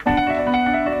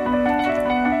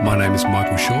My name is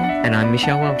Michael Shaw. And I'm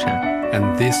Michelle Walter.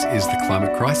 And this is The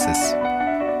Climate Crisis.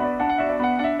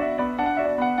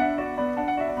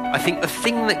 I think the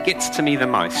thing that gets to me the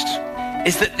most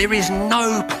is that there is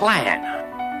no plan.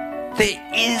 There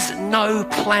is no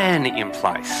plan in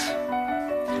place.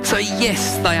 So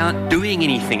yes, they aren't doing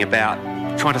anything about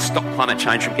trying to stop climate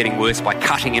change from getting worse by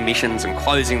cutting emissions and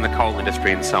closing the coal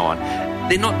industry and so on.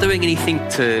 They're not doing anything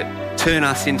to turn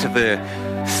us into the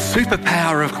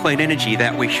superpower of clean energy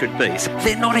that we should be. So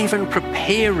they're not even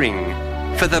preparing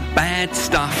for the bad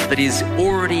stuff that is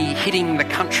already hitting the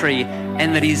country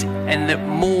and that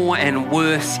more and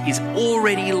worse is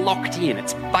already locked in.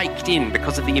 It's baked in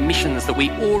because of the emissions that we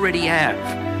already have.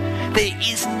 There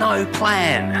is no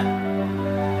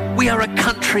plan. We are a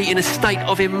country in a state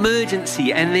of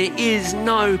emergency and there is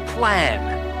no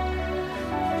plan.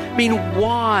 I mean,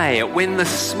 why, when the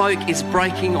smoke is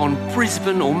breaking on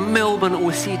Brisbane or Melbourne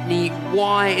or Sydney,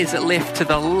 why is it left to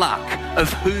the luck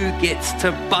of who gets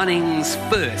to Bunnings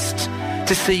first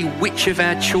to see which of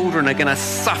our children are going to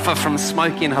suffer from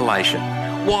smoke inhalation?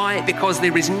 Why? Because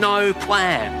there is no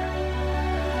plan.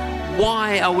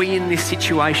 Why are we in this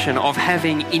situation of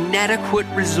having inadequate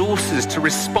resources to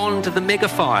respond to the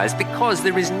megafires? Because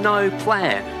there is no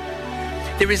plan.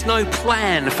 There is no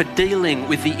plan for dealing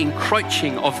with the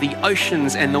encroaching of the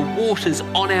oceans and the waters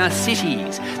on our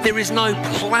cities. There is no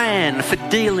plan for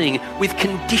dealing with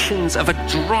conditions of a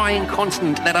drying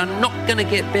continent that are not going to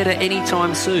get better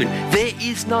anytime soon. There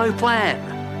is no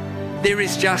plan. There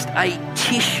is just a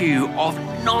tissue of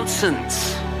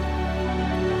nonsense.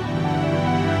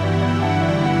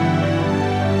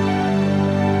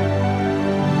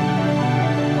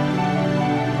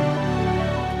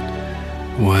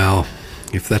 Well,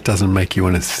 if that doesn't make you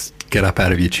want to get up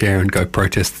out of your chair and go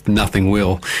protest, nothing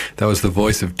will. That was the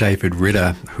voice of David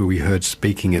Ritter, who we heard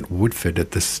speaking at Woodford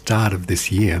at the start of this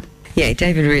year. Yeah,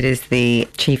 David Ritter is the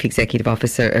Chief Executive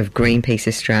Officer of Greenpeace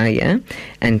Australia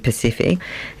and Pacific,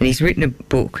 and he's written a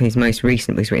book. He's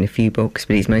written a few books,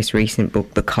 but his most recent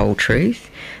book, The Coal Truth,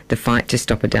 The Fight to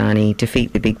Stop Adani,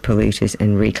 Defeat the Big Polluters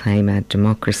and Reclaim Our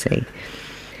Democracy.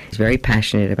 He's very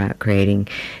passionate about creating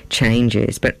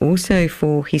changes, but also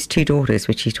for his two daughters,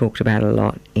 which he talked about a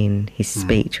lot in his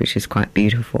speech, which is quite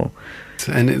beautiful.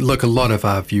 And look, a lot of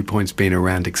our viewpoints been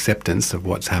around acceptance of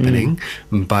what's happening,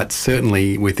 but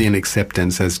certainly within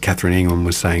acceptance, as Catherine Ingham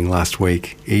was saying last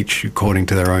week, each according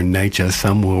to their own nature,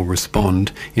 some will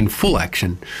respond in full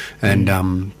action.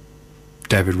 And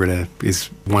David Ritter is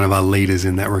one of our leaders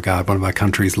in that regard, one of our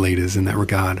country's leaders in that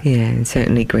regard. Yeah, and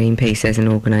certainly Greenpeace as an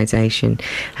organisation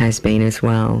has been as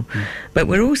well. But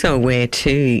we're also aware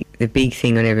too, the big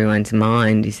thing on everyone's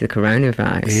mind is the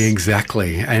coronavirus.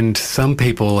 Exactly. And some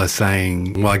people are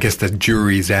saying, well, I guess the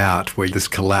jury's out with this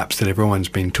collapse that everyone's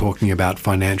been talking about,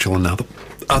 financial and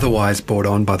otherwise brought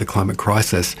on by the climate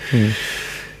crisis.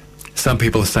 Some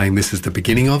people are saying this is the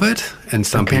beginning of it, and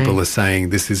some people are saying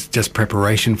this is just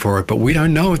preparation for it, but we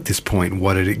don't know at this point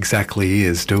what it exactly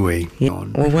is, do we? Yeah.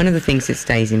 Well, one of the things that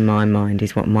stays in my mind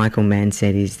is what Michael Mann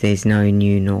said is there's no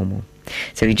new normal.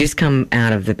 So we just come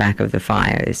out of the back of the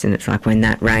fires, and it's like when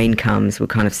that rain comes, we'll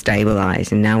kind of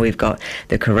stabilise, and now we've got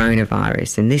the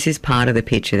coronavirus. And this is part of the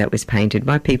picture that was painted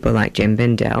by people like Jem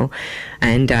Bendell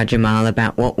and Jamal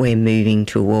about what we're moving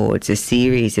towards, a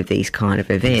series of these kind of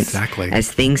events as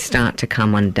things start to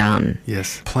come undone.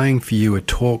 Yes. Playing for you a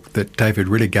talk that David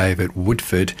Ritter gave at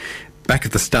Woodford back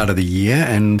at the start of the year,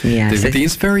 and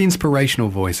the very inspirational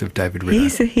voice of David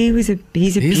Ritter. He's a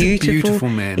beautiful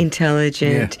man,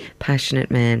 intelligent, passionate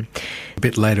man. A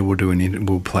bit later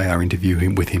we'll play our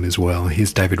interview with him as well.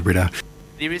 Here's David Ritter.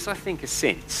 There is, I think, a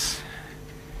sense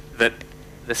that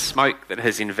the smoke that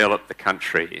has enveloped the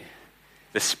country,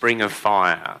 the spring of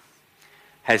fire,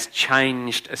 has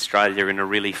changed Australia in a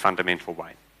really fundamental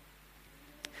way.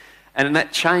 And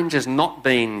that change has not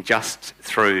been just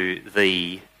through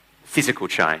the physical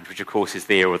change, which of course is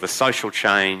there, or the social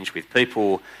change with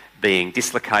people being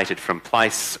dislocated from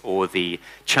place, or the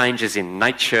changes in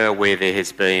nature where there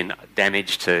has been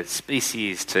damage to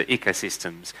species, to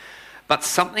ecosystems. But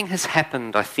something has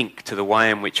happened, I think, to the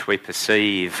way in which we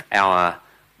perceive our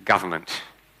government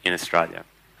in Australia.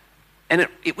 And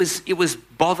it was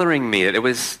bothering me that it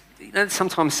was,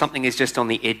 sometimes something is just on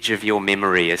the edge of your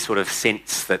memory, a sort of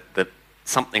sense that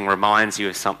something reminds you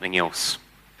of something else.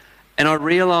 And I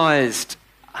realised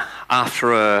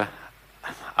after a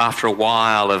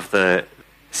while of the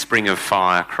Spring of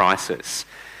Fire crisis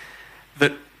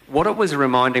that what it was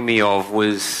reminding me of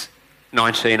was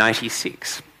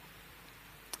 1986.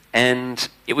 And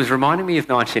it was reminding me of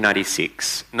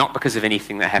 1986, not because of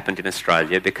anything that happened in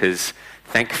Australia, because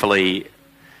thankfully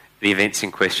the events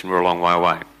in question were a long way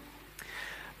away,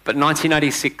 But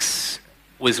 1986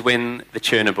 was when the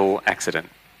Chernobyl accident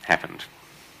happened.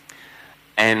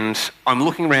 And I'm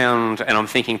looking around and I'm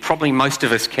thinking probably most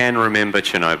of us can remember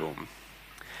Chernobyl.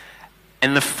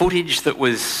 And the footage that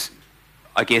was,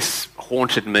 I guess,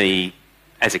 haunted me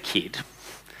as a kid,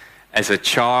 as a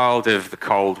child of the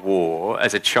Cold War,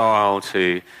 as a child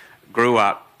who grew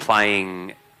up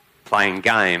playing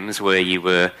games where you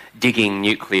were digging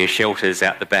nuclear shelters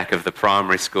out the back of the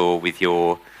primary school with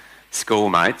your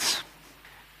schoolmates.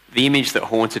 The image that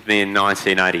haunted me in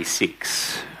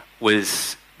 1986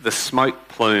 was the smoke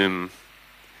plume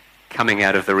coming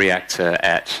out of the reactor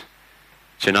at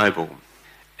Chernobyl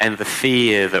and the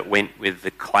fear that went with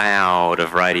the cloud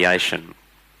of radiation.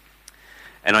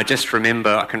 And I just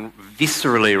remember, I can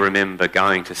viscerally remember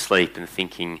going to sleep and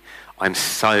thinking, I'm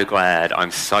so glad,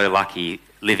 I'm so lucky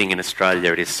living in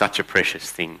Australia. It is such a precious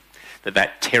thing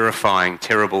that terrifying,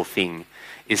 terrible thing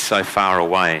is so far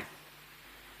away.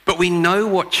 But we know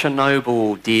what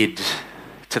Chernobyl did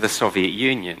to the Soviet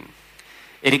Union.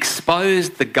 It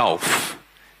exposed the gulf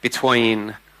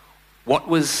between what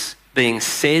was being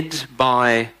said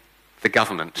by the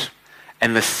government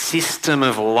and the system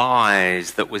of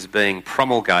lies that was being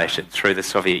promulgated through the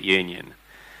Soviet Union.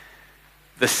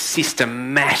 The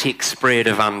systematic spread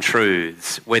of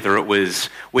untruths, whether it was,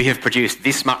 we have produced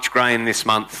this much grain this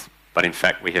month, but in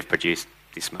fact we have produced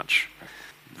this much.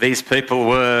 These people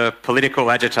were political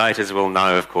agitators. Well,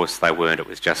 no, of course they weren't. It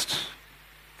was just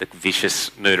the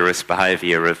vicious, murderous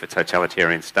behaviour of a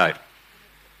totalitarian state.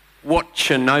 What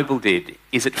Chernobyl did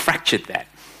is it fractured that.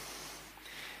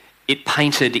 It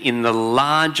painted in the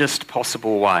largest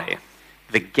possible way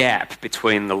the gap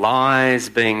between the lies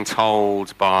being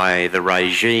told by the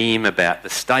regime about the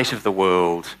state of the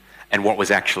world and what was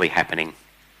actually happening.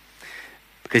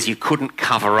 Because you couldn't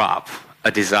cover up a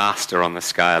disaster on the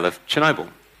scale of Chernobyl.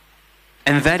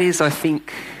 And that is, I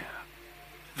think,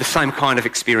 the same kind of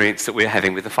experience that we're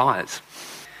having with the fires.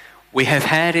 We have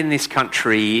had in this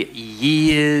country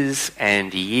years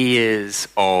and years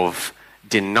of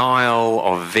denial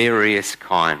of various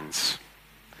kinds.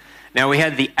 Now, we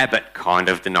had the Abbott kind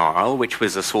of denial, which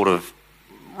was a sort of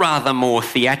rather more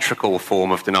theatrical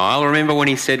form of denial. Remember when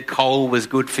he said coal was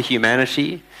good for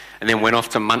humanity and then went off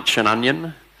to munch an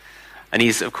onion? And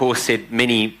he's, of course, said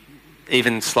many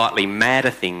even slightly madder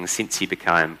things since he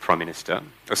became Prime Minister,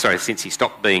 since he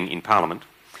stopped being in Parliament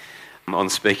on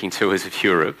speaking tours of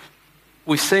Europe.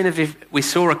 We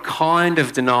saw a kind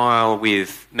of denial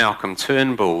with Malcolm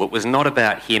Turnbull. It was not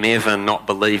about him ever not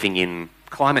believing in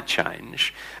climate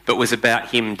change, but was about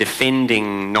him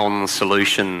defending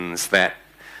non-solutions that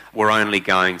were only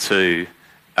going to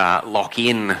lock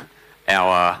in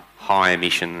our high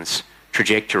emissions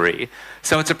trajectory.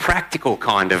 So it's a practical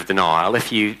kind of denial.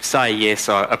 If you say, yes,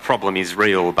 a problem is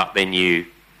real, but then you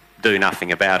do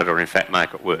nothing about it or in fact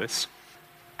make it worse.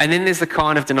 And then there's the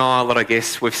kind of denial that I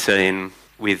guess we've seen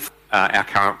with our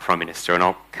current Prime Minister, and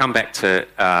I'll come back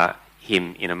to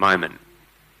him in a moment.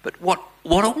 But what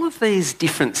all of these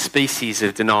different species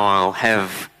of denial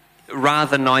have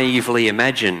rather naively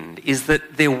imagined is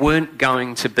that there weren't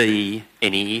going to be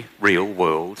any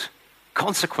real-world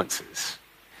consequences.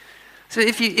 So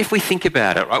if we think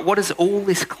about it, right, what is all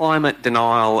this climate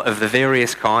denial of the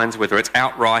various kinds, whether it's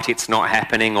outright it's not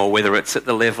happening or whether it's at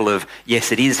the level of,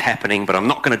 yes, it is happening, but I'm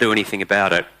not going to do anything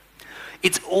about it,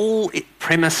 it's all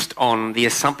premised on the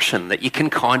assumption that you can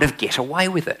kind of get away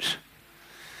with it.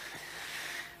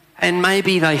 And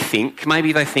maybe they think,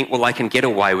 well, they can get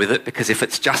away with it because if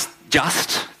it's just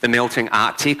the melting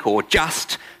Arctic or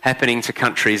just happening to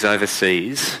countries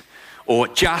overseas or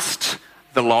just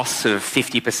the loss of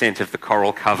 50% of the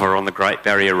coral cover on the Great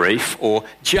Barrier Reef or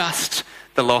just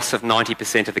the loss of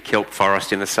 90% of the kelp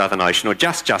forest in the Southern Ocean or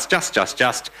just,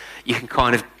 you can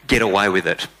kind of get away with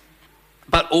it.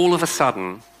 But all of a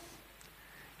sudden,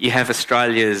 you have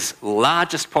Australia's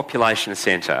largest population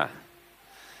centre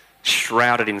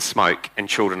shrouded in smoke and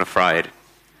children afraid.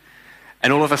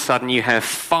 And all of a sudden you have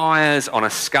fires on a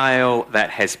scale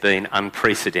that has been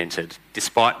unprecedented,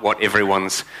 despite what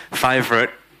everyone's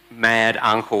favourite mad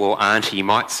uncle or auntie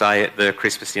might say at the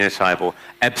Christmas dinner table,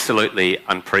 absolutely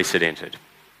unprecedented.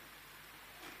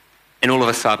 And all of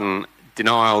a sudden,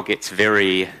 denial gets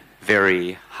very,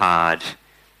 very hard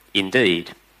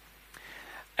indeed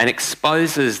and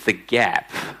exposes the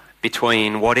gap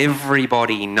between what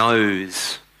everybody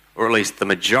knows, or at least the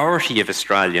majority of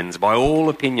Australians, by all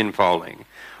opinion polling,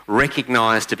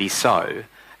 recognise to be so,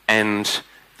 and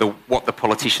what the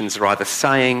politicians are either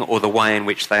saying or the way in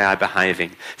which they are behaving.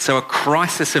 So a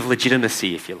crisis of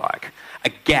legitimacy, if you like.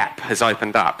 A gap has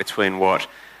opened up between what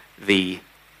the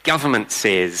government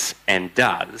says and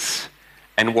does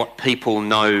and what people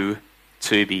know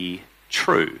to be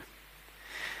true.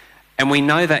 And we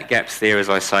know that gap's there, as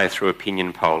I say, through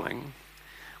opinion polling.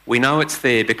 We know it's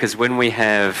there because when we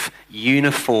have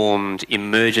uniformed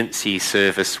emergency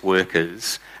service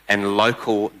workers and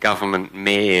local government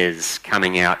mayors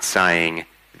coming out saying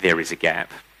there is a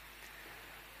gap,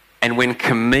 and when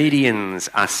comedians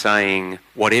are saying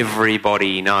what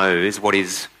everybody knows, what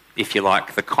is, if you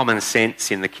like, the common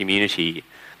sense in the community,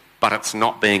 but it's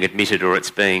not being admitted or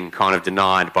it's being kind of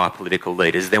denied by political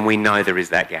leaders, then we know there is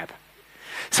that gap.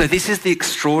 So this is the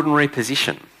extraordinary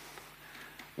position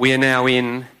we are now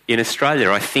in Australia.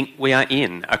 I think we are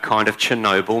in a kind of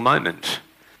Chernobyl moment.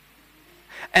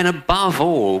 And above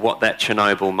all, what that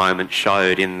Chernobyl moment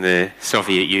showed in the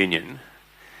Soviet Union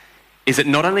is it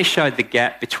not only showed the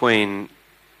gap between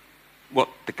what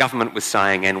the government was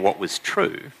saying and what was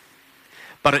true,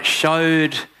 but it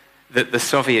showed that the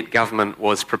Soviet government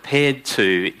was prepared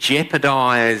to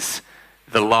jeopardise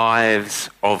the lives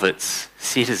of its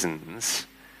citizens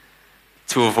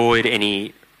to avoid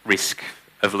any risk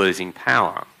of losing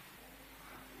power.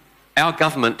 Our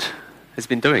government has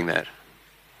been doing that.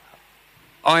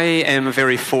 I am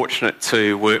very fortunate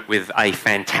to work with a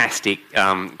fantastic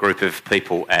group of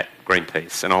people at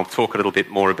Greenpeace, and I'll talk a little bit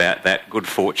more about that good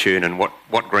fortune and what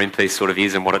Greenpeace sort of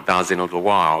is and what it does in a little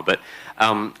while. But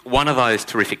one of those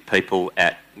terrific people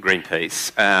at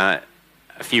Greenpeace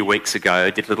a few weeks ago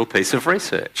did a little piece of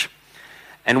research.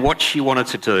 And what she wanted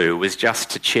to do was just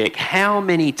to check how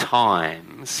many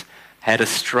times had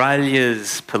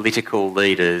Australia's political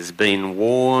leaders been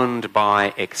warned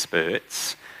by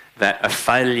experts that a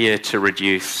failure to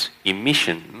reduce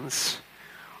emissions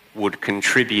would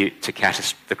contribute to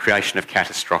the creation of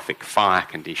catastrophic fire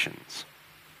conditions.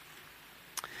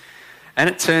 And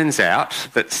it turns out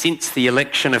that since the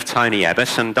election of Tony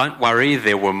Abbott, and don't worry,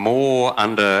 there were more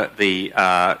under the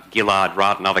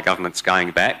Gillard-Rudd and other governments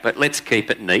going back, but let's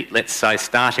keep it neat. Let's say,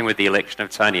 starting with the election of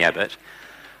Tony Abbott,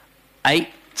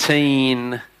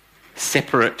 18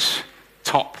 separate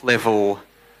top-level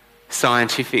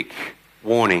scientific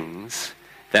warnings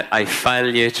that a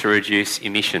failure to reduce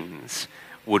emissions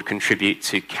would contribute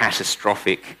to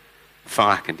catastrophic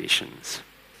fire conditions.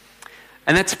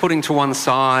 And that's putting to one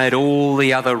side all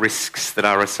the other risks that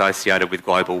are associated with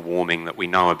global warming that we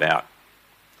know about.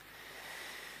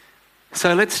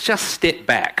 So let's just step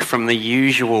back from the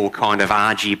usual kind of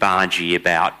argy-bargy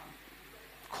about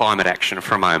climate action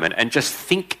for a moment and just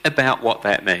think about what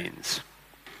that means.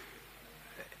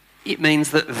 It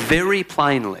means that very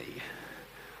plainly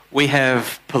we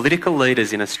have political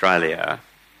leaders in Australia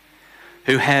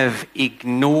who have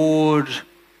ignored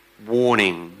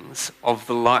warnings of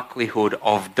the likelihood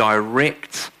of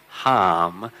direct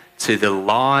harm to the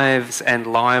lives and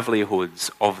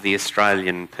livelihoods of the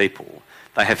Australian people.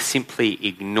 They have simply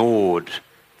ignored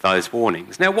those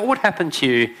warnings. Now, what would happen to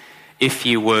you if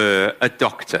you were a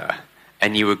doctor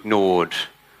and you ignored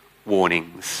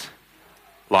warnings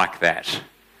like that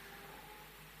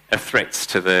of threats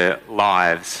to the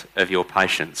lives of your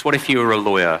patients? What if you were a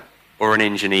lawyer or an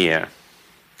engineer?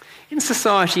 In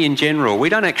society in general, we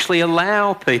don't actually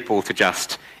allow people to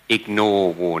just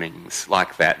ignore warnings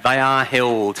like that. They are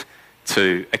held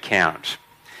to account.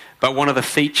 But one of the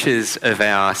features of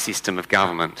our system of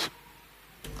government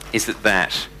is that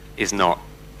that is not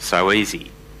so easy.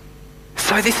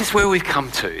 So this is where we've come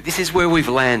to. This is where we've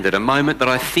landed, a moment that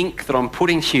I think that I'm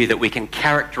putting to you that we can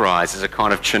characterise as a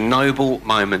kind of Chernobyl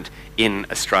moment in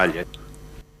Australia.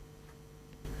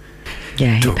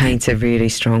 Yeah, he paints a really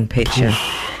strong picture.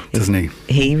 Doesn't he?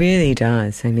 He really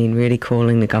does. I mean, really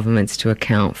calling the governments to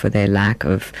account for their lack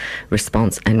of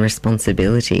response and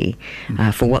responsibility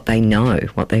for what they know,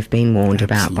 what they've been warned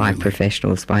about by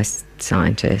professionals, by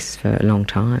scientists for a long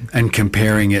time. And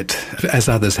comparing it, as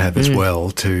others have as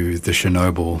well, to the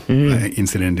Chernobyl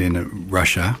incident in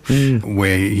Russia,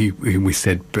 where we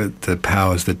said the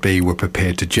powers that be were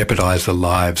prepared to jeopardise the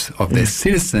lives of their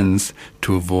citizens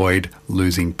to avoid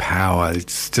losing power.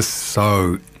 It's just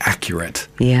so accurate.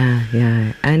 Yeah.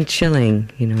 And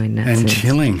chilling, in that sense. And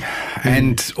chilling.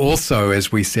 And also,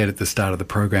 as we said at the start of the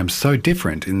program, so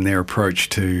different in their approach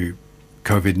to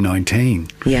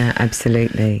COVID-19. Yeah,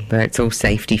 absolutely. But it's all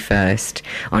safety first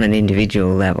on an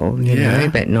individual level, you know,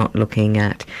 but not looking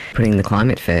at putting the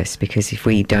climate first, because if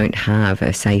we don't have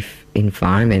a safe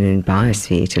environment and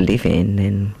biosphere to live in,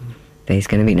 then there's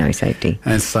going to be no safety.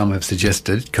 As some have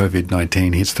suggested,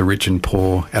 COVID-19 hits the rich and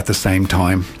poor at the same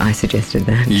time. I suggested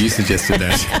that. You suggested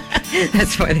that.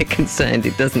 That's why they're concerned.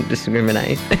 It doesn't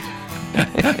discriminate.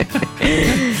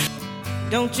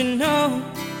 Don't you know,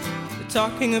 they're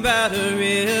talking about a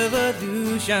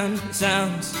revolution. It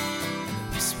sounds like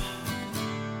a whisper.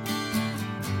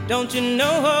 Don't you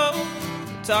know?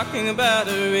 We're talking about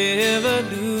a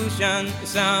revolution. It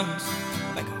sounds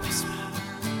like a whisper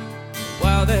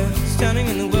while they're standing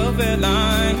in the welfare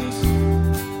lines,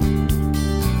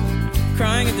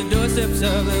 crying at the doorsteps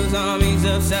of those armies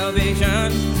of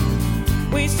salvation,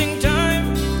 wasting time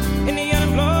in the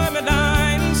unemployment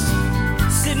lines,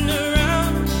 sitting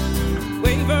around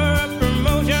waiting for a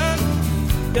promotion.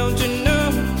 Don't you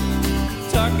know?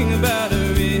 Talking about a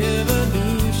revolution.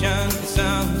 It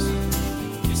sounds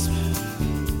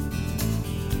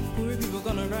poor people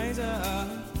gonna rise up.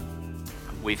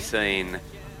 We've seen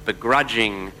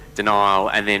begrudging denial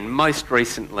and then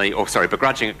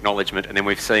begrudging acknowledgement, and then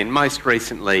we've seen most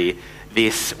recently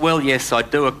this, well, yes, I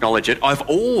do acknowledge it. I've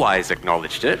always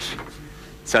acknowledged it.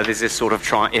 So there's this sort of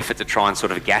effort to try and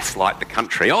sort of gaslight the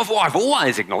country. I've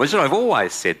always acknowledged it. I've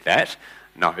always said that.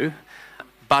 No.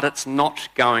 But it's not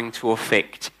going to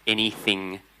affect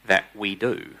anything that we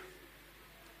do.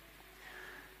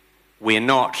 We're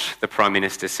not, the Prime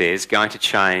Minister says, going to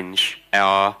change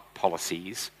our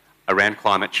policies around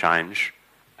climate change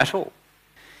at all.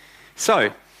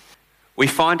 So, we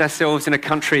find ourselves in a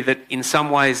country that in some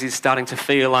ways is starting to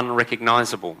feel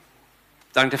unrecognisable.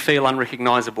 Starting to feel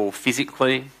unrecognisable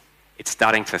physically. It's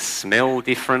starting to smell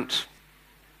different.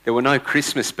 There were no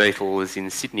Christmas beetles in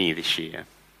Sydney this year.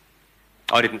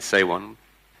 I didn't see one.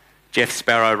 Jeff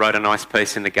Sparrow wrote a nice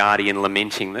piece in The Guardian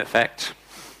lamenting the fact.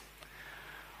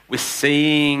 We're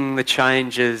seeing the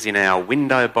changes in our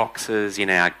window boxes, in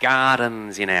our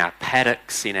gardens, in our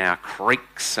paddocks, in our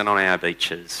creeks and on our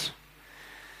beaches.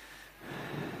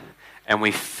 And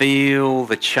we feel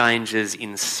the changes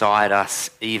inside us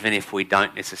even if we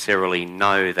don't necessarily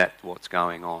know that's what's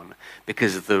going on.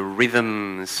 Because the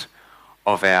rhythms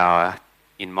of our,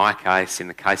 in my case, in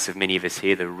the case of many of us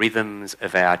here, the rhythms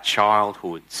of our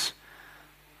childhoods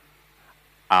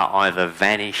are either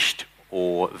vanished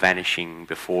or vanishing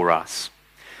before us.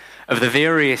 Of the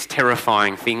various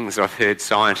terrifying things I've heard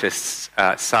scientists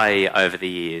say over the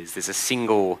years, there's a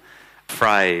single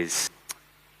phrase.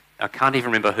 I can't even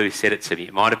remember who said it to me.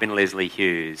 It might have been Leslie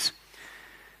Hughes.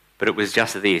 But it was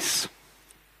just this.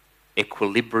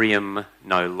 Equilibrium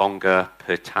no longer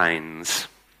pertains.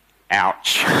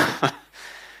 Ouch.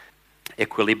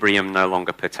 Equilibrium no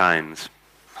longer pertains.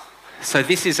 So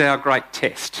this is our great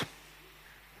test.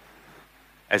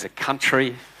 As a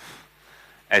country,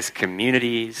 as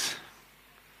communities,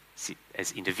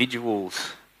 as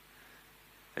individuals,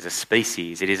 as a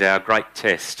species, it is our great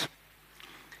test.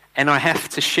 And I have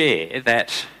to share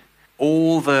that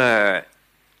all the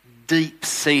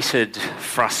deep-seated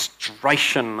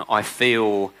frustration I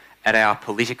feel at our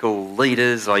political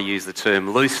leaders, I use the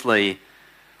term loosely,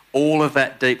 all of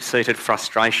that deep-seated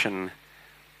frustration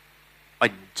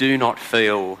I do not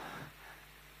feel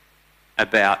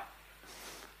about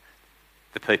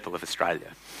the people of Australia.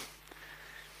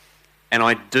 And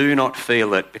I do not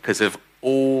feel it because of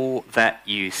all that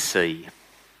you see.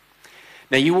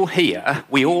 Now you will hear,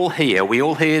 we all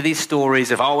hear these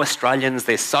stories of, oh, Australians,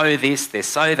 they're so this, they're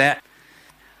so that.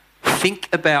 Think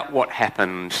about what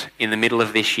happened in the middle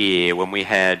of this year when we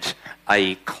had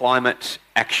a climate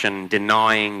action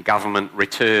denying government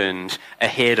returned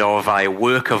ahead of a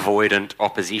work-avoidant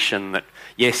opposition that,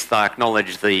 yes, they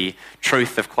acknowledged the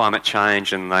truth of climate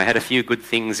change and they had a few good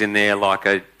things in there like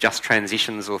a Just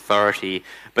Transitions Authority,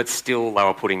 but still they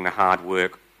were putting the hard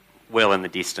work well in the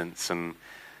distance. And,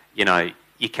 you know,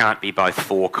 you can't be both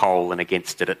for coal and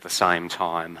against it at the same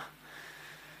time.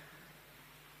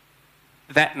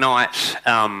 That night,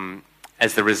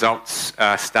 as the results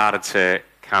started to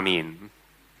come in,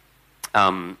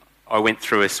 I went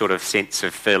through a sort of sense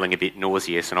of feeling a bit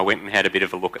nauseous, and I went and had a bit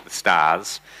of a look at the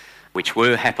stars, which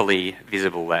were happily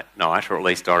visible that night, or at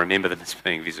least I remember them as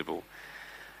being visible.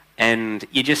 And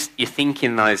you think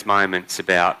in those moments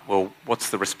about, well, what's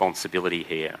the responsibility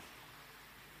here?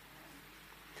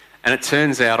 And it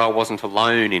turns out I wasn't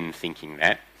alone in thinking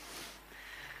that,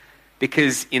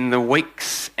 because in the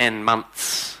weeks and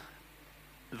months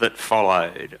that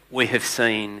followed, we have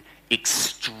seen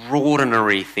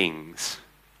extraordinary things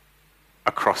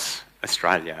across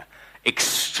Australia.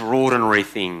 Extraordinary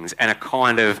things, and a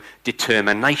kind of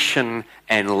determination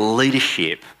and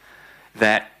leadership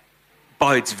that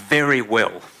bodes very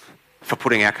well for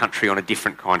putting our country on a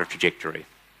different kind of trajectory.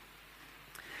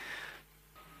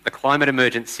 The Climate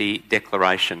Emergency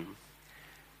Declaration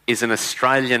is an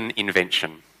Australian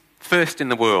invention. First in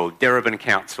the world, Darebin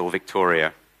Council,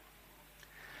 Victoria.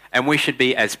 And we should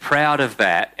be as proud of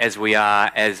that as we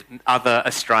are as other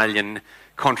Australian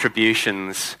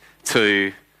contributions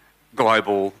to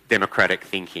global democratic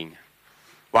thinking,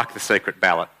 like the secret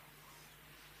ballot.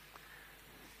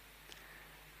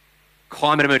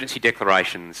 climate emergency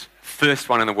declarations, first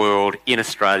one in the world in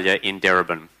Australia, in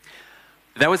Darebin.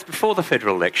 That was before the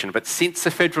federal election, but since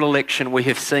the federal election we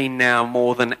have seen now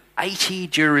more than 80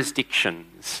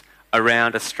 jurisdictions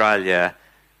around Australia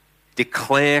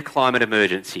declare climate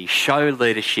emergency, show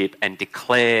leadership and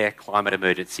declare climate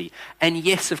emergency. And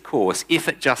yes, of course, if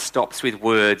it just stops with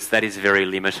words, that is very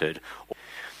limited.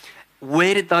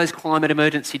 Where did those climate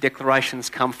emergency declarations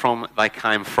come from? They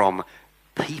came from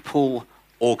people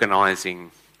organising,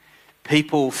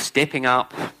 people stepping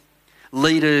up,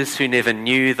 leaders who never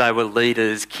knew they were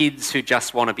leaders, kids who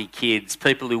just want to be kids,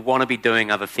 people who want to be doing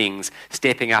other things,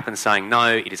 stepping up and saying,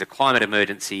 no, it is a climate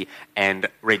emergency, and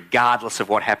regardless of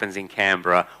what happens in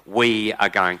Canberra, we are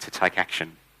going to take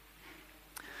action.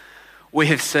 We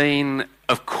have seen,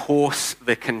 of course,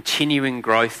 the continuing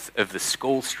growth of the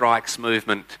school strikes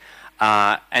movement,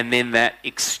 and then that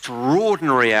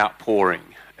extraordinary outpouring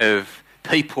of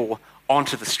people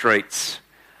onto the streets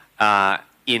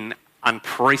in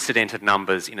unprecedented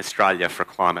numbers in Australia for a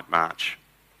climate march.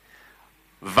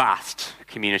 Vast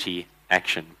community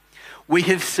action. We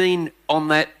have seen on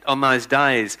those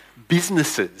days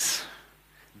businesses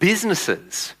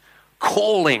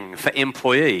calling for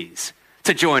employees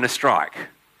to join a strike.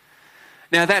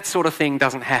 Now that sort of thing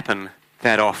doesn't happen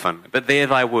that often, but there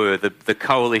they were, the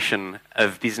coalition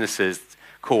of businesses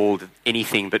called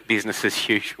anything but business as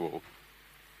usual.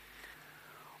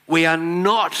 We are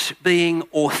not being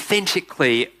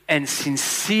authentically and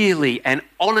sincerely and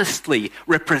honestly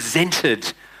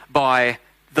represented by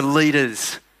the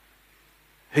leaders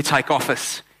who take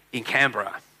office in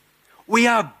Canberra. We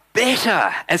are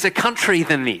better as a country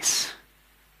than this.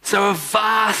 So a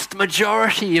vast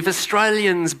majority of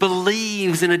Australians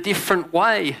believes in a different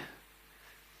way.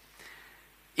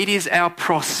 It is our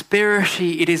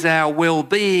prosperity, it is our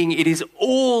well-being, it is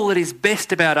all that is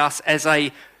best about us as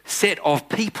a set of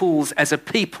peoples, as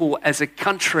a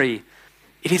country.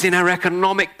 It is in our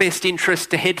economic best interest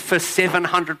to head for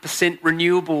 700%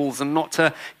 renewables and not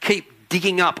to keep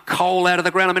digging up coal out of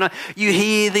the ground. I mean, you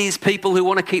hear these people who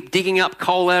want to keep digging up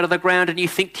coal out of the ground and you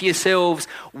think to yourselves,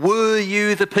 were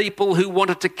you the people who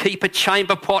wanted to keep a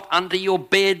chamber pot under your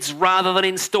beds rather than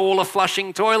install a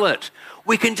flushing toilet?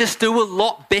 We can just do a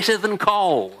lot better than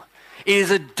coal. It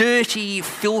is a dirty,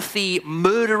 filthy,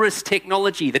 murderous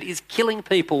technology that is killing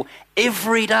people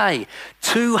every day.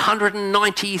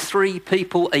 293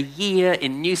 people a year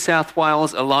in New South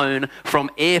Wales alone from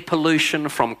air pollution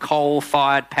from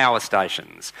coal-fired power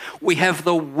stations. We have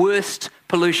the worst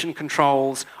pollution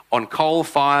controls on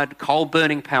coal-fired,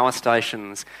 coal-burning power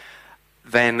stations,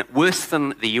 worse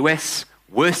than the US,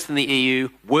 worse than the EU,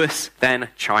 worse than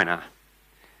China.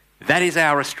 That is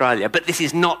our Australia, but this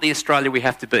is not the Australia we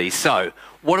have to be. So,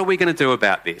 what are we going to do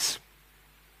about this?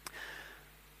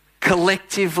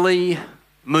 Collectively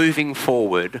moving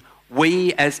forward,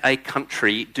 we as a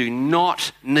country do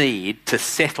not need to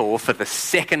settle for the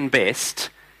second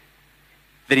best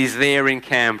that is there in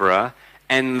Canberra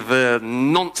and the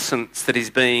nonsense that is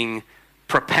being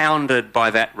propounded by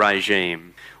that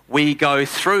regime. We go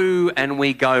through and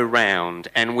we go round,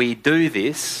 and we do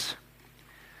this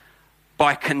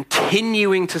by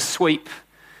continuing to sweep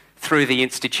through the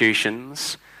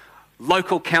institutions,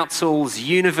 local councils,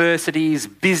 universities,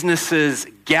 businesses,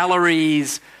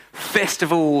 galleries,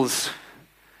 festivals,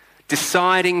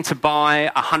 deciding to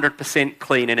buy 100%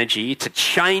 clean energy to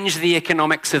change the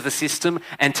economics of the system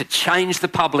and to change the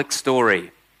public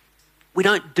story. We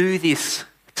don't do this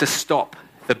to stop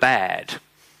the bad.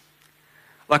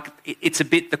 Like, it's a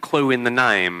bit the clue in the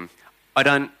name. I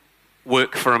don't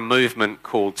work for a movement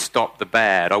called Stop the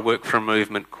Bad. I work for a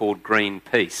movement called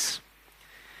Greenpeace.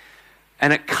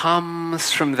 And it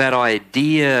comes from that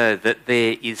idea that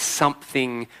there is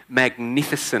something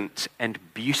magnificent and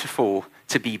beautiful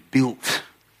to be built.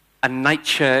 A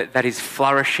nature that is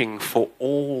flourishing for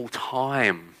all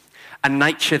time. A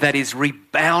nature that is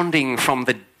rebounding from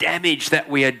the damage that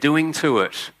we are doing to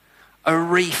it. A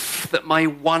reef that may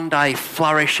one day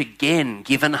flourish again,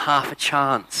 given half a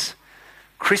chance.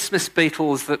 Christmas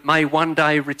beetles that may one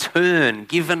day return,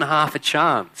 given half a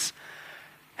chance.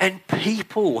 And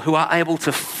people who are able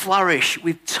to flourish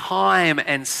with time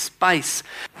and space.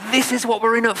 This is what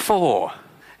we're in it for.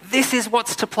 This is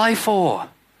what's to play for.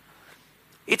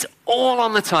 It's all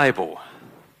on the table.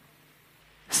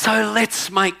 So let's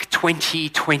make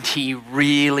 2020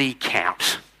 really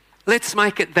count. Let's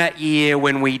make it that year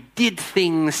when we did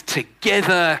things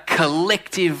together,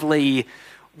 collectively,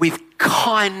 with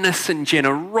kindness and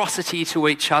generosity to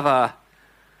each other,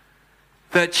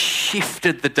 that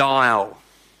shifted the dial,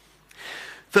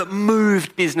 that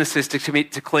moved businesses to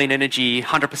commit to clean energy,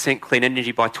 100% clean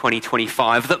energy by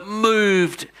 2025, that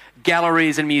moved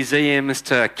galleries and museums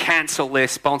to cancel their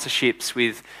sponsorships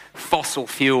with fossil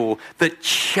fuel, that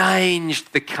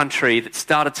changed the country, that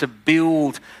started to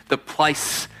build the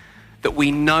place that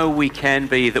we know we can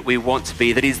be, that we want to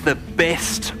be, that is the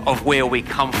best of where we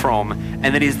come from,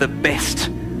 and that is the best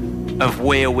of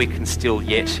where we can still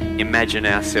yet imagine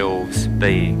ourselves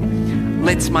being.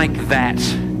 Let's make that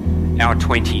our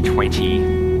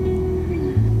 2020.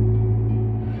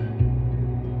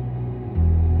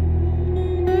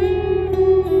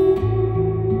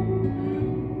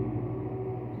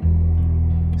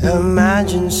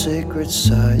 Imagine sacred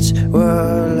sites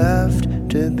were left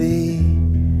to be.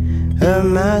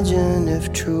 Imagine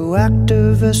if true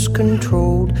activists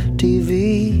controlled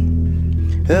TV.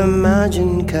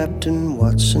 Imagine Captain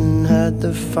Watson had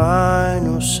the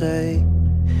final say.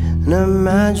 And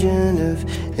imagine if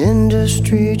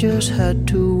industry just had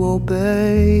to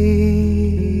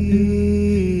obey.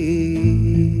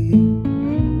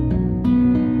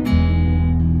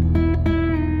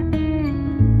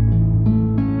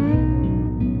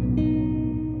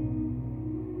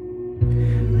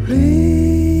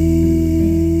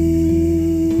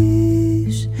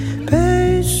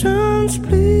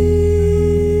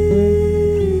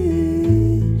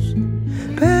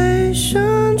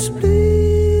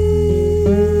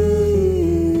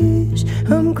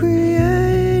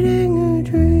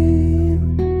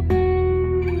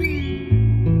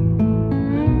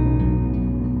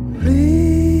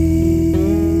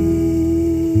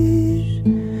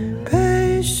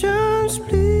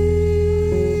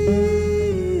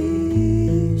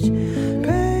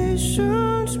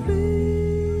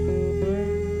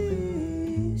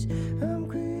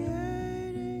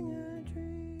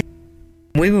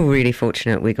 We were really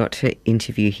fortunate. We got to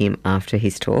interview him after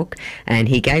his talk, and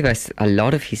he gave us a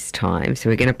lot of his time.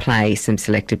 So we're going to play some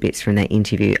selected bits from that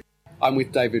interview. I'm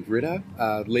with David Ritter,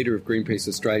 leader of Greenpeace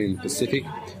Australia and Pacific.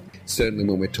 Certainly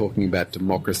when we're talking about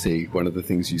democracy, one of the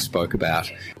things you spoke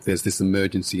about, there's this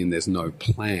emergency and there's no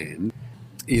plan.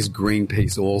 Is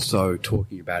Greenpeace also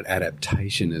talking about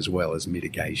adaptation as well as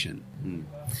mitigation?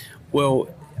 Well,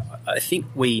 I think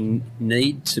we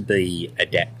need to be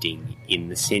adapting in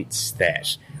the sense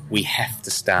that we have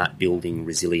to start building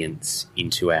resilience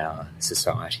into our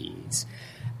societies.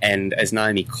 And as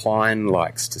Naomi Klein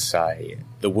likes to say,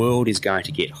 the world is going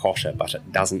to get hotter, but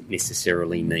it doesn't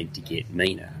necessarily need to get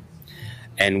meaner.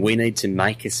 And we need to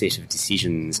make a set of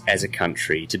decisions as a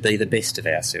country to be the best of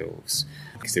ourselves,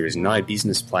 because there is no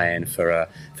business plan for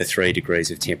 3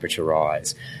 degrees of temperature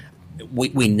rise.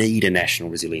 We need a national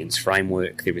resilience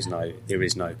framework. There is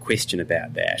no question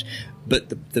about that. But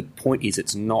the point is,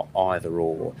 it's not either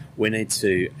or. We need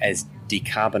to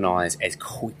decarbonise as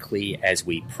quickly as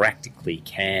we practically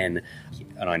can.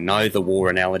 And I know the war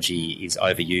analogy is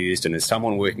overused, and as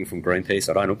someone working from Greenpeace,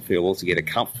 I don't feel altogether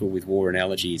comfortable with war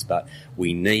analogies, but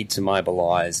we need to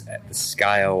mobilise at the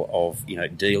scale of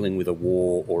dealing with a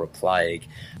war or a plague.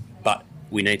 But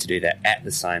we need to do that at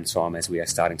the same time as we are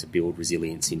starting to build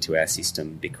resilience into our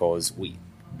system, because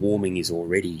warming is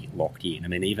already locked in. I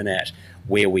mean, even at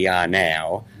where we are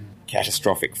now,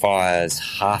 catastrophic fires,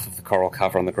 half of the coral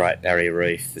cover on the Great Barrier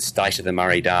Reef, the state of the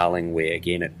Murray-Darling, where,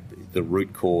 again, the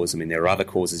root cause, I mean, there are other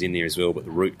causes in there as well, but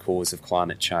the root cause of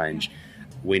climate change,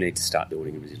 we need to start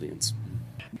building a resilience.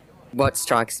 What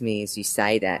strikes me as you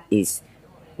say that is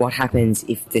what happens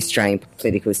if the Australian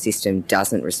political system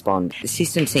doesn't respond. The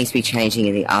system seems to be changing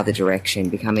in the other direction,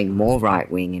 becoming more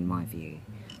right-wing in my view.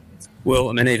 Well,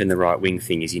 I mean, even the right-wing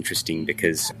thing is interesting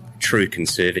because true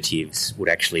conservatives would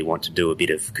actually want to do a bit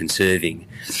of conserving.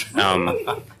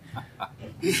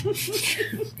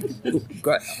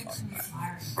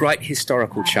 Great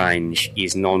historical change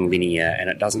is non-linear,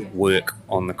 and it doesn't work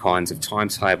on the kinds of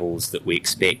timetables that we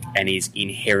expect, and is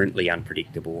inherently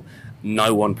unpredictable.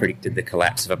 No one predicted the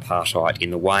collapse of apartheid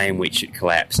in the way in which it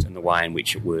collapsed and the way in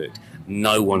which it worked.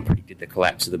 No one predicted the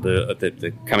collapse of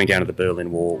the coming down of the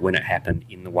Berlin Wall when it happened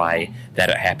in the way that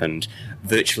it happened.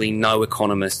 Virtually no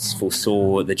economists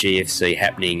foresaw the GFC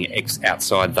happening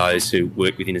outside those who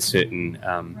work within a certain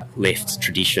left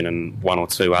tradition and one or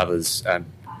two others.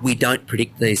 We don't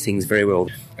predict these things very well.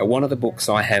 One of the books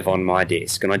I have on my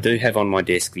desk, and I do have on my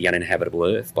desk The Uninhabitable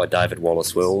Earth by David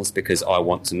Wallace Wells, because I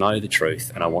want to know the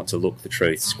truth and I want to look the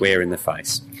truth square in the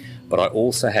face. But I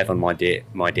also have on my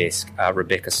desk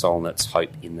Rebecca Solnit's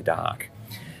Hope in the Dark.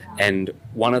 And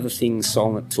one of the things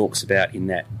Solnit talks about in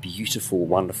that beautiful,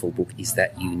 wonderful book is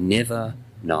that you never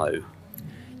know.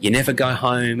 You never go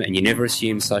home and you never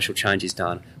assume social change is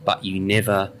done, but you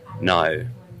never know.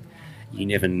 You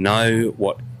never know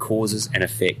what causes and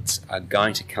effects are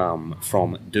going to come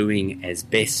from doing as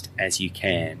best as you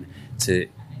can to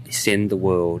send the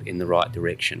world in the right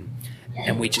direction.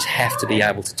 And we just have to be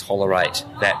able to tolerate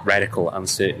that radical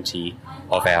uncertainty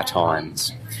of our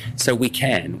times. So we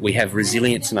have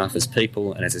resilience enough as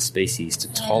people and as a species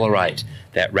to tolerate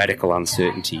that radical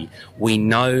uncertainty. We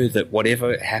know that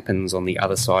whatever happens on the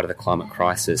other side of the climate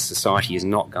crisis, society is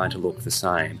not going to look the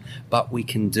same. But we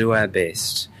can do our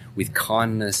best with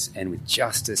kindness and with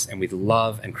justice and with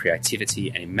love and creativity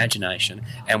and imagination,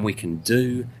 and we can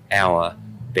do our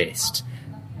best.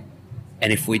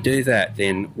 And if we do that,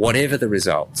 then whatever the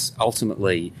results,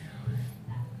 ultimately,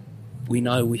 we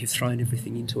know we have thrown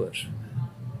everything into it.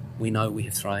 We know we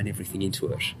have thrown everything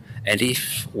into it. And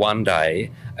if one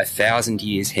day, 1,000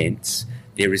 years hence,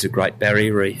 there is a Great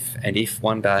Barrier Reef, and if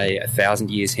one day, 1,000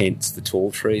 years hence, the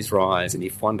tall trees rise, and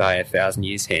if one day, 1,000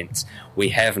 years hence, we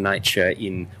have nature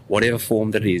in whatever form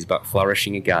that it is, but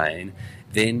flourishing again,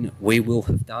 then we will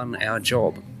have done our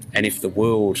job. And if the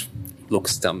world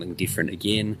looks something different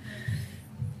again,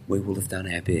 we will have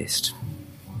done our best.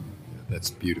 That's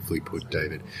beautifully put,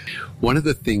 David. One of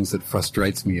the things that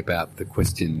frustrates me about the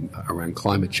question around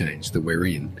climate change that we're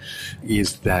in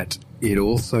is that it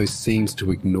also seems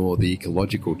to ignore the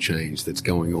ecological change that's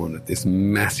going on at this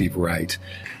massive rate.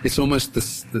 It's almost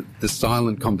the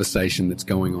silent conversation that's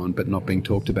going on but not being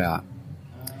talked about.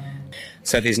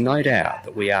 So there's no doubt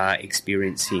that we are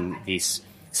experiencing this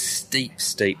steep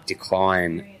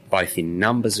decline both in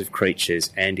numbers of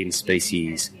creatures and in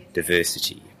species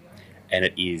diversity. And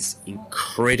it is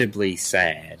incredibly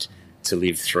sad to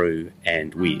live through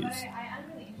and with.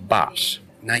 But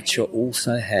nature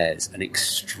also has an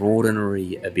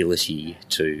extraordinary ability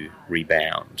to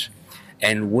rebound.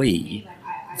 And we,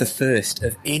 the first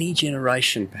of any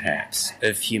generation perhaps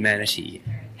of humanity,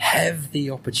 have the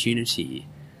opportunity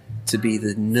to be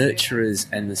the nurturers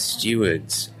and the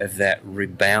stewards of that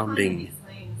rebounding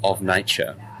of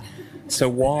nature. So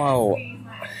while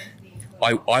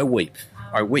I weep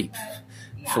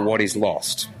for what is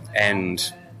lost,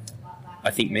 and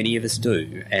I think many of us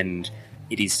do, and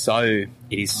it is so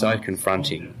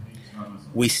confronting,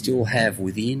 we still have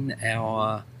within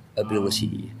our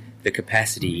ability the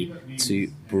capacity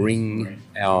to bring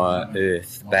our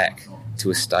earth back to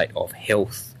a state of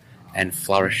health and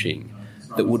flourishing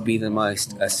that would be the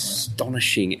most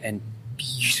astonishing and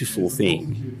beautiful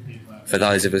thing for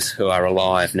those of us who are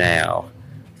alive now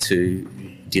to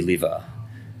deliver.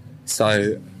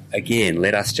 So again,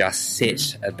 let us just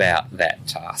set about that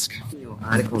task. Your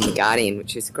article in The Guardian,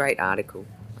 which is a great article,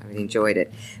 I really enjoyed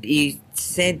it. You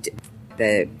said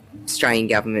the Australian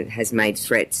government has made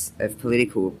threats of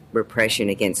political repression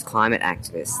against climate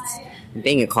activists. And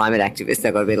being a climate activist,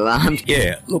 I got a bit alarmed.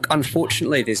 Yeah, look,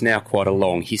 unfortunately there's now quite a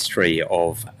long history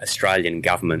of Australian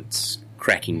governments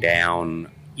cracking down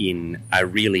in a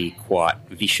really quite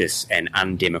vicious and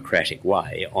undemocratic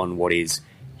way on what is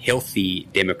healthy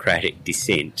democratic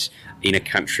dissent in a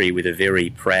country with a very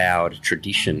proud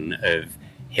tradition of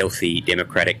healthy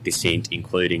democratic dissent,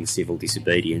 including civil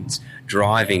disobedience,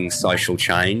 driving social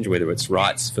change, whether it's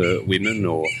rights for women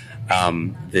or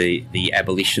the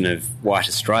abolition of white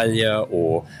Australia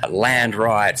or land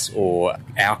rights or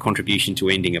our contribution to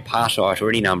ending apartheid or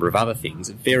any number of other things,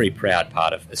 a very proud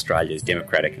part of Australia's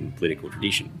democratic and political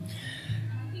tradition.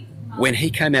 When he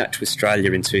came out to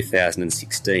Australia in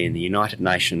 2016, the United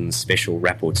Nations Special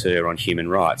Rapporteur on Human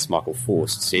Rights, Michael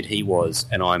Forst, said he was,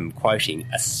 and I'm quoting,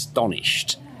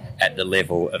 astonished at the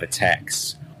level of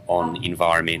attacks on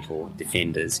environmental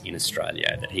defenders in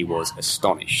Australia, that he was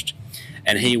astonished.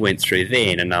 And he went through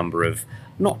then a number of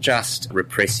not just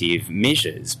repressive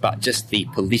measures, but just the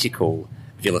political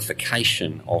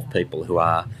vilification of people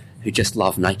who just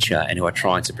love nature and who are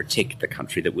trying to protect the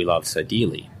country that we love so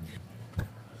dearly.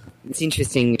 It's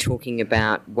interesting talking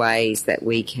about ways that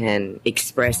we can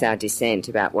express our dissent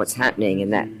about what's happening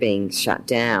and that being shut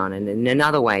down, and in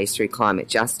another way is through climate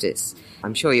justice.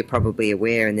 I'm sure you're probably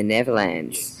aware in the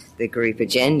Netherlands, the group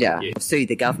Agenda sued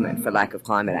the government for lack of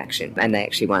climate action, and they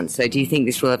actually won. So do you think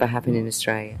this will ever happen in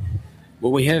Australia?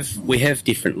 Well, we have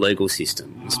different legal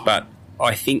systems, but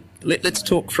I think let's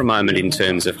talk for a moment in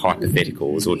terms of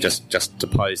hypotheticals, or just to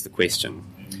pose the question.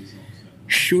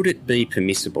 Should it be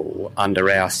permissible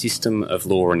under our system of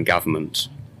law and government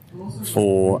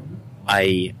for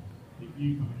a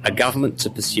government to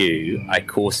pursue a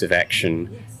course of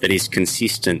action that is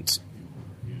consistent,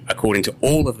 according to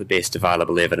all of the best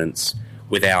available evidence,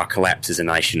 with our collapse as a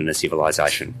nation and a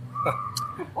civilisation?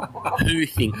 Who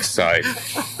thinks so?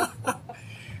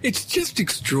 It's just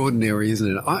extraordinary,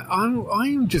 isn't it? I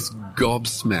am just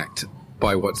gobsmacked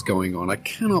by what's going on. I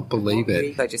cannot believe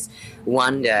it. I just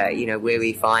wonder, where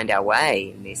we find our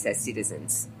way in this as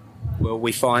citizens. Well,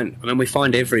 we find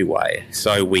every way.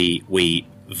 So we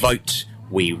vote,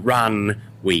 we run,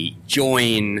 we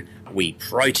join, we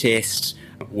protest,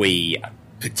 we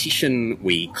petition,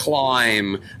 we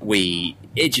climb, we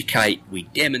educate, we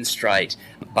demonstrate,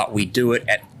 but we do it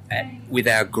with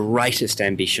our greatest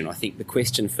ambition. I think the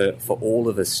question for all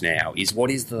of us now is, what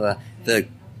is the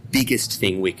biggest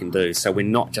thing we can do? So we're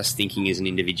not just thinking as an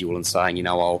individual and saying,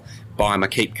 I'll buy my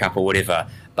keep cup or whatever,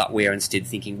 but we're instead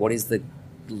thinking, what is the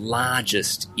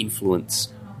largest influence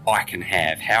I can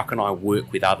have? How can I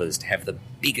work with others to have the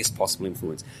biggest possible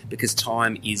influence? Because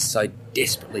time is so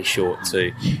desperately short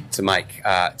to make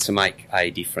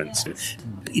a difference.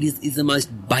 It is the most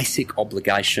basic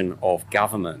obligation of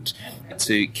government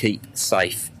to keep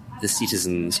safe the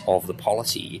citizens of the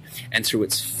polity, and through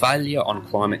its failure on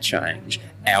climate change,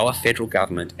 our federal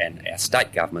government and our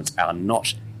state governments are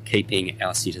not keeping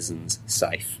our citizens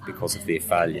safe because of their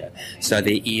failure. So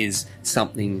there is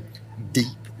something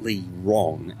deeply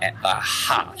wrong at the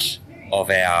heart of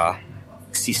our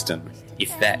system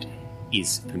if that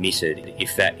is permitted,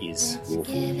 if that is lawful.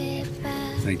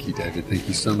 Thank you, David. Thank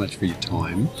you so much for your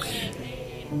time.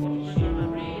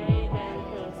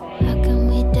 How can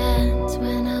we dance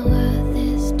when our world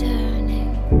is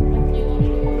turning?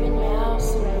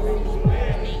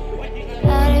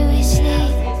 How do we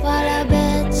sleep while our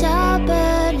beds are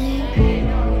burning?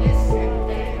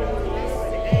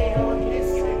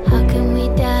 How can we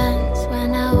dance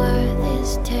when our world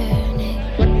is turning?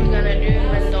 What we gonna do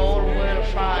when the whole world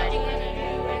fries?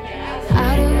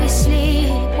 How do we sleep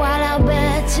while our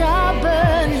beds are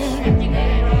burning?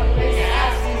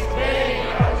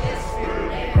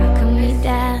 How can we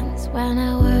dance when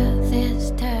our world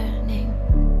is turning?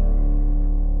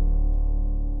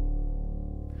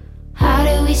 How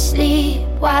do we sleep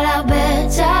while our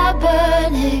beds are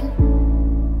burning?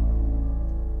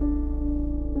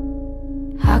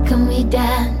 How can we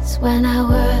dance when our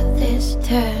world is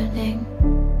turning?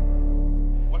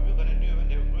 What we gonna do when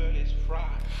the world is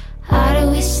fried? How do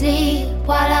we sleep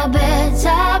while our beds